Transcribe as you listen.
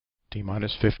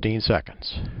T-minus 15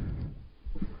 seconds.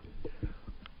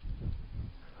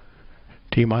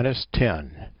 T-minus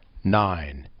 10,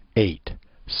 9, 8,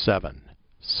 7,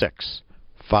 6,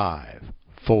 5,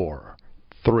 4,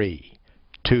 3,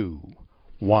 2,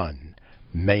 1.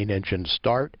 Main engine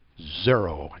start,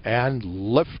 0. And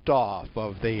liftoff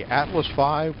of the Atlas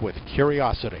V with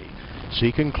Curiosity,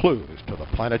 seeking clues to the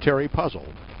planetary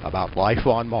puzzle about life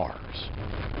on Mars.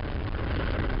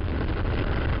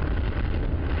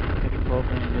 The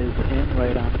program is in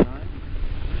right on time.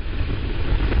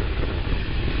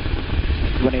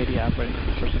 180 operating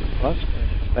at % plus as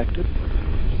expected.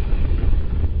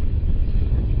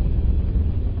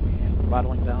 And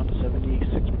throttling down to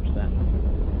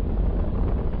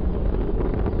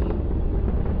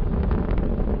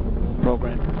 76%.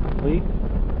 Program complete.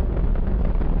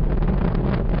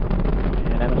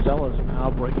 And MSL is now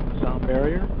breaking the sound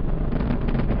barrier.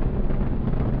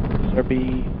 SRB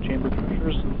chamber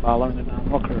pressures following the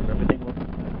nominal curve. Everything looking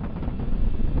good.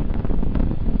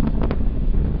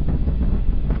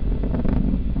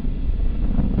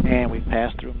 And we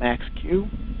passed through max Q.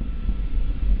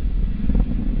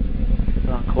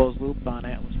 We're on closed loop on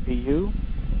Atlas VU.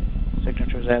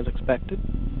 Signatures as expected.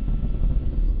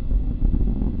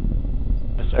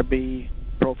 SRB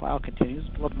profile continues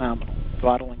to look nominal.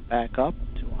 Throttling back up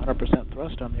to 100%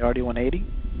 thrust on the RD-180.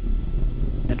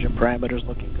 Engine parameters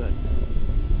looking good.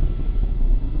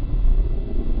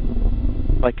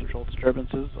 Flight control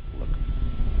disturbances look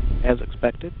as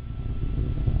expected.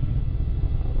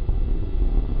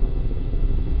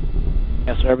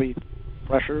 SRB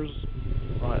pressures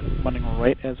running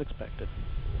right as expected.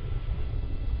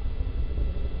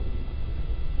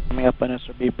 Coming up on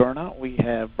SRB burnout, we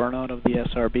have burnout of the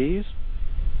SRBs.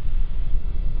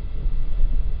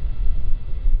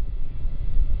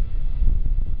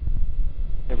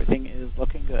 Everything is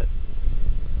looking good.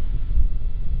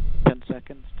 10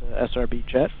 seconds to SRB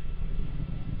jet.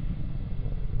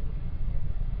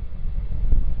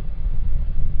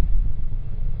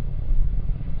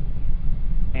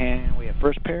 And we have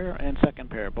first pair and second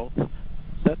pair. Both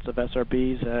sets of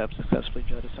SRBs have successfully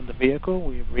jettisoned the vehicle.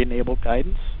 We have re-enabled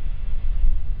guidance.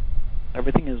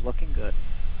 Everything is looking good.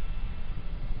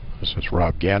 This is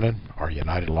Rob Gannon, our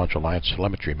United Launch Alliance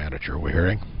Telemetry Manager. We're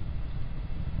hearing.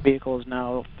 Vehicle is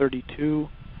now 32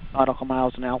 nautical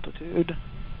miles in altitude,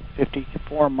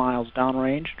 54 miles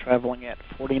downrange, traveling at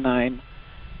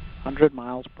 4,900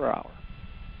 miles per hour.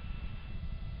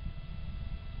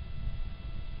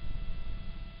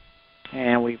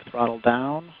 And we've throttled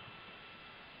down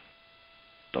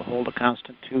to hold a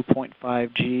constant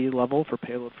 2.5 G level for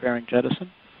payload fairing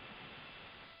jettison.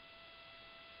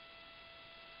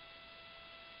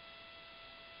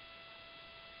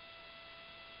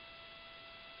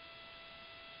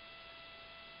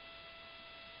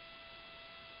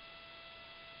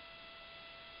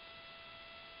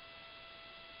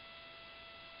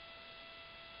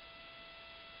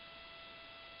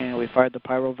 And we fired the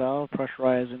pyro valve,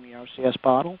 pressurizing the RCS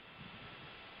bottle.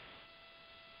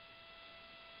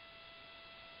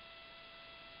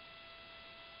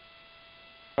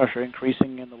 Pressure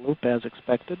increasing in the loop as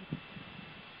expected.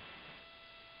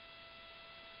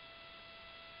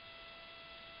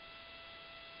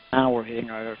 Now we're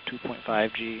hitting our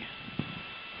 2.5 G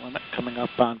limit, coming up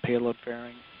on payload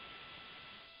fairing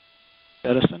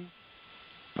jettison,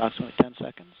 approximately 10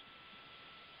 seconds.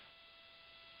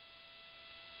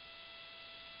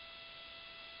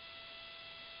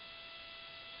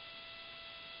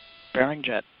 Fairing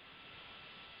jet.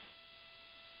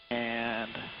 And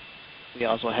we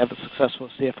also have a successful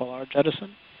CFLR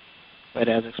jettison, right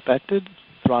as expected.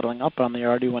 Throttling up on the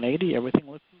RD-180, everything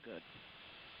looking good.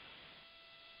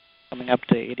 Coming up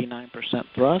to 89%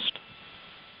 thrust.